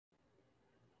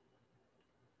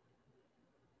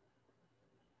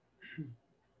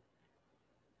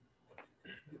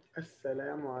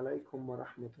Assalamu alaikum wa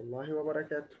rahmatullahi wa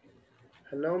barakatuh.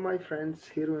 Hello, my friends.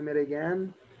 Here we meet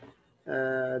again.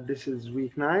 This is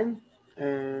week 9,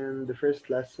 and the first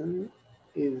lesson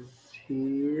is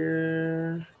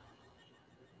here.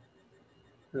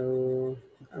 So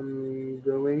I'm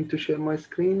going to share my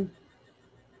screen.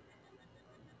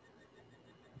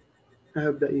 I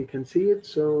hope that you can see it.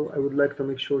 So I would like to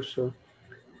make sure. So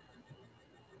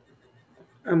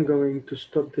I'm going to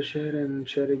stop the share and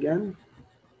share again.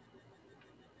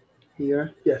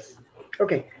 Here, yes.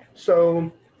 Okay,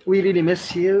 so we really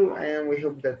miss you, and we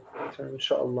hope that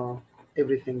inshallah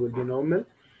everything will be normal.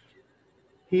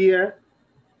 Here,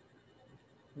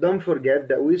 don't forget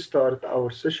that we start our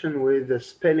session with a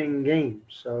spelling game.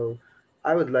 So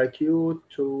I would like you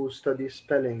to study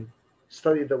spelling,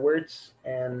 study the words,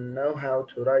 and know how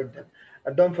to write them.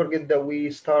 And don't forget that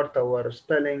we start our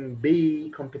spelling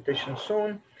bee competition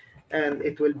soon, and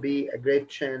it will be a great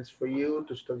chance for you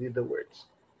to study the words.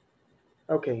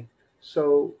 Okay,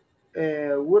 so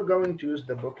we're going to use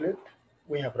the booklet.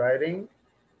 We have writing.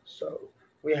 So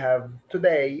we have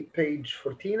today page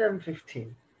 14 and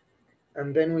 15.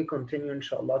 And then we continue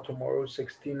inshallah tomorrow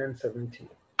 16 and 17.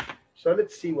 So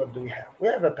let's see what do we have. We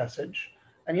have a passage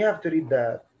and you have to read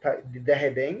the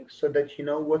heading so that you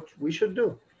know what we should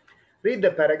do. Read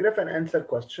the paragraph and answer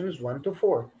questions 1 to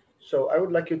 4. So I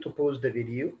would like you to pause the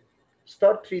video,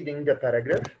 start reading the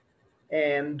paragraph,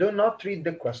 and do not read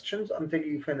the questions until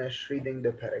you finish reading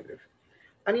the paragraph.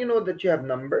 And you know that you have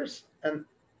numbers, and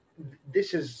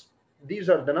this is these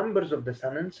are the numbers of the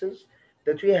sentences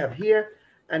that we have here,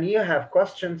 and you have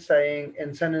questions saying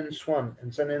in sentence 1,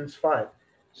 in sentence 5.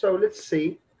 So let's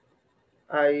see.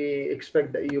 I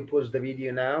expect that you pause the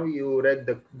video now, you read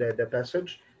the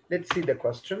passage. Let's see the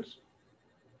questions.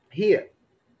 Here,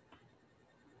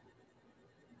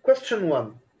 question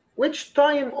 1. Which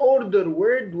time order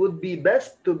word would be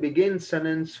best to begin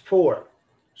sentence 4?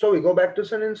 So we go back to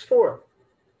sentence 4.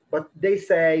 But they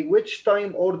say which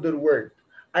time order word.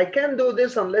 I can't do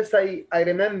this unless I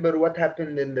remember what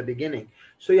happened in the beginning.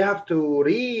 So you have to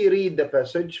reread the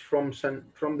passage from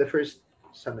the first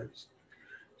sentence.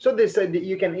 So they said that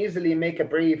you can easily make a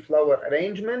brief flower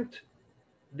arrangement.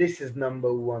 This is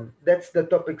number 1. That's the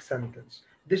topic sentence.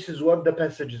 This is what the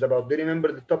passage is about. Do you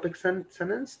remember the topic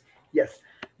sentence? Yes.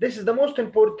 This is the most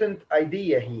important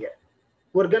idea here.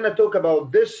 We're going to talk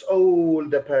about this all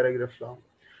the paragraph long.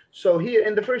 So here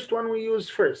in the first one, we use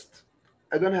first.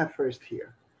 I don't have first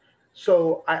here.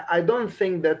 So I don't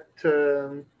think that,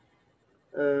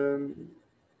 and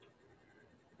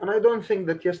I don't think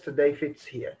that yesterday fits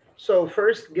here. So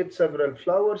first, get several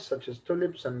flowers such as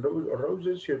tulips and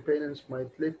roses. Your parents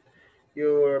might let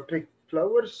you pick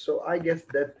flowers. So I guess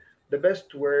that the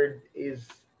best word is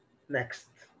next.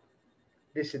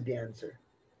 This is the answer.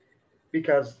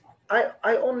 Because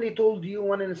I only told you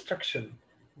one instruction.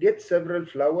 Get several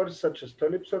flowers such as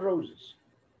tulips or roses.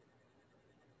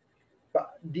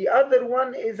 But the other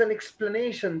one is an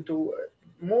explanation to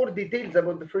more details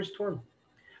about the first one.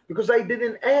 Because I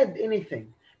didn't add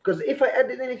anything. Because if I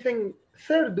added anything,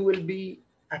 third will be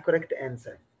a correct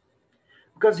answer.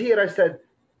 Because here I said,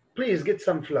 please get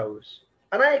some flowers.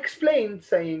 And I explained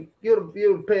saying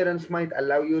your parents might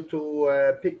allow you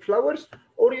to pick flowers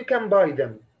or you can buy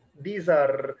them. These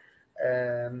are,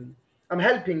 I'm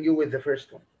helping you with the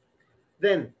first one.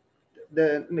 Then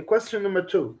the question number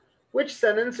 2, which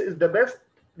sentence is the best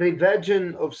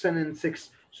revision of sentence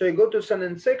 6? So you go to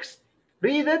sentence 6,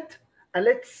 read it, and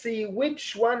let's see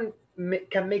which one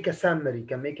can make a summary,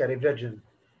 can make a revision.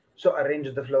 So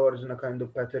arrange the flowers in a kind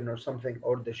of pattern or something,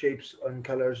 or the shapes and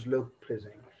colors look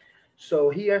pleasing. So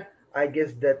here, I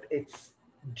guess that it's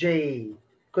J,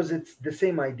 because it's the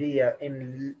same idea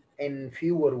in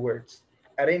fewer words.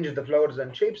 Arrange the flowers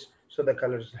and shapes so the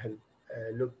colors help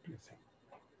look pleasing.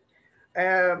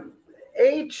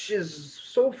 H is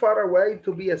so far away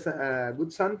to be a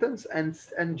good sentence,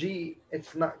 and G,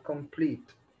 it's not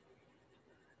complete.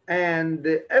 And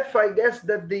F, I guess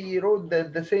that they wrote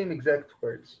the same exact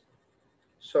words.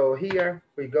 So here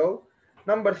we go.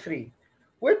 Number 3,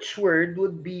 which word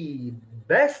would be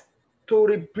best to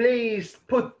replace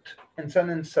put in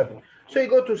sentence 7? So you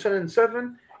go to sentence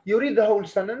 7, you read the whole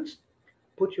sentence,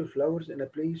 put your flowers in a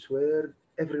place where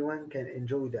everyone can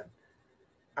enjoy them.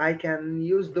 I can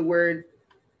use the word,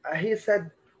 he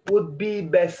said, would be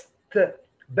best.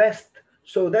 Best.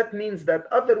 So that means that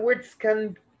other words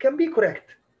can be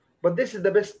correct, but this is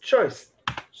the best choice.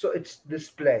 So it's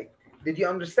display. Did you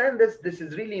understand this? This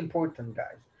is really important,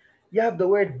 guys. You have the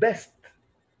word best,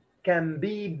 can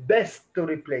be best to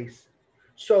replace.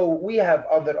 So we have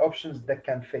other options that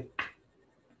can fit.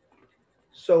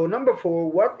 So number 4,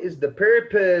 what is the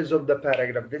purpose of the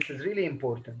paragraph? This is really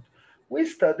important. We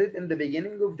studied in the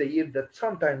beginning of the year that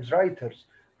sometimes writers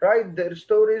write their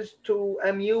stories to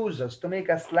amuse us, to make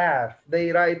us laugh.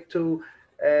 They write to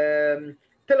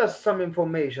tell us some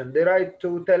information. They write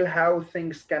to tell how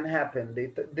things can happen.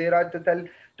 They write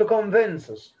to convince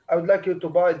us. I would like you to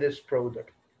buy this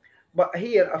product. But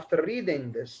here, after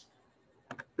reading this,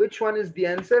 which one is the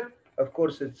answer? Of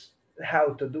course, it's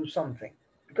how to do something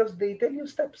because they tell you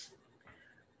steps.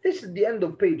 This is the end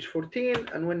of page 14,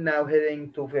 and we're now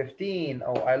heading to 15.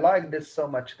 Oh, I like this so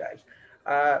much, guys.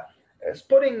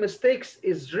 Spotting mistakes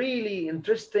is really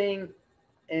interesting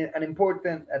and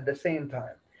important at the same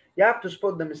time. You have to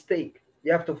spot the mistake.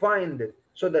 You have to find it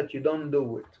so that you don't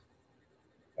do it.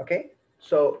 Okay?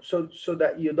 So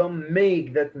that you don't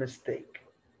make that mistake.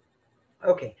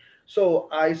 Okay, so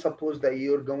I suppose that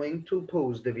you're going to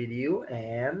pause the video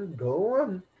and go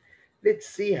on. Let's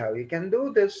see how you can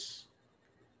do this.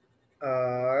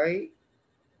 I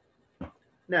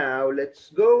Now let's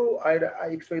go. I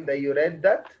expect that you read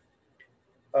that.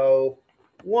 Oh,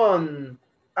 one.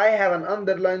 I have an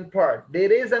underlined part.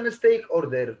 There is a mistake, or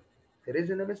there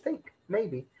isn't a mistake.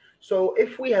 Maybe. So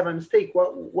if we have a mistake,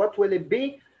 what will it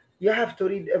be? You have to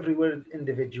read every word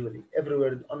individually, every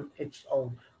word on its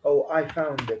own. Oh, I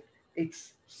found it.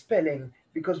 It's spelling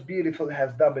because beautiful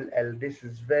has double L. This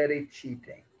is very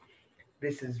cheating.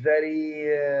 This is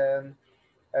very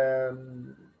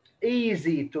um,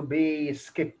 easy to be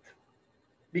skipped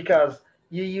because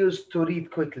you used to read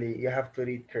quickly. You have to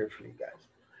read carefully, guys.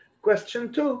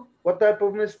 Question 2. What type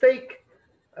of mistake?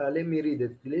 Let me read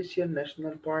it. Glacier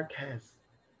National Park has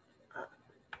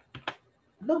uh,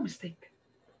 no mistake.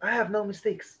 I have no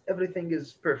mistakes. Everything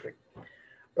is perfect.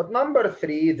 But number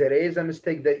 3, there is a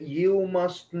mistake that you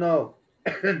must know.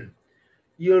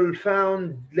 You'll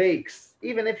found lakes.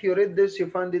 Even if you read this, you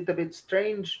find it a bit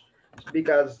strange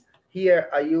because here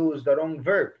I use the wrong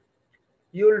verb.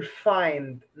 You'll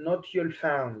find, not you'll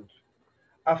found.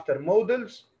 After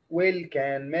modals, will,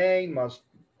 can, may, must,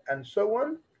 and so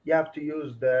on, you have to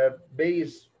use the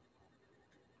base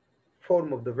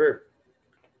form of the verb,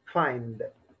 find.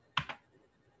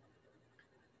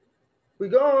 We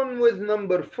go on with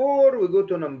number 4. We go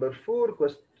to number 4.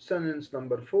 Sentence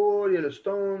number 4.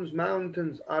 Yellowstone's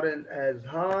mountains aren't as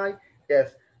high.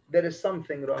 Yes, there is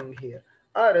something wrong here.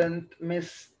 Aren't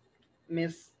miss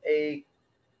an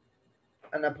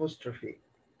apostrophe.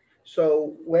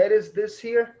 So where is this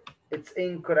here? It's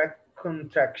incorrect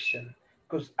contraction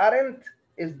because aren't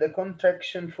is the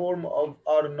contraction form of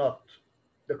are not.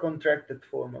 The contracted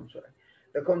form, I'm sorry.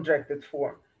 The contracted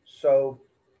form. So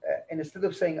instead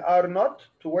of saying are not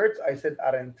two words, I said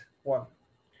aren't one.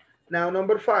 Now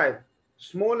number 5,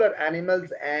 smaller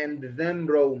animals and them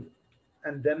roam.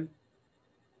 And them,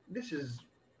 this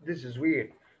is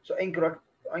weird. So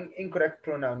incorrect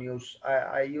pronoun use.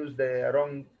 I used the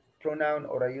wrong pronoun,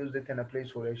 or I used it in a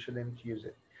place where I shouldn't use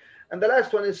it. And the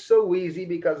last one is so easy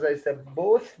because I said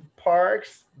both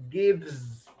parks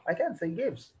gives. I can't say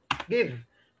gives. Give,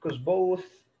 because both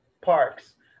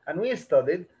parks. And we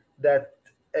studied that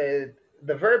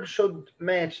the verb should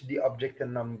match the object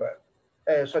and number.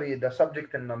 Sorry, the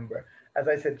subject and number. As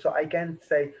I said, so I can't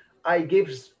say I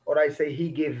gives or I say he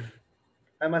give.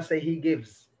 I must say he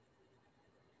gives.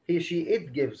 He, she,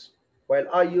 it gives. While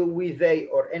I, you, we, they,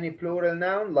 or any plural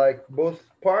noun like both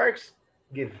parks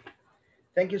give.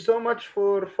 Thank you so much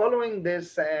for following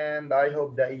this, and I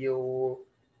hope that you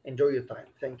enjoy your time.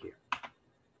 Thank you.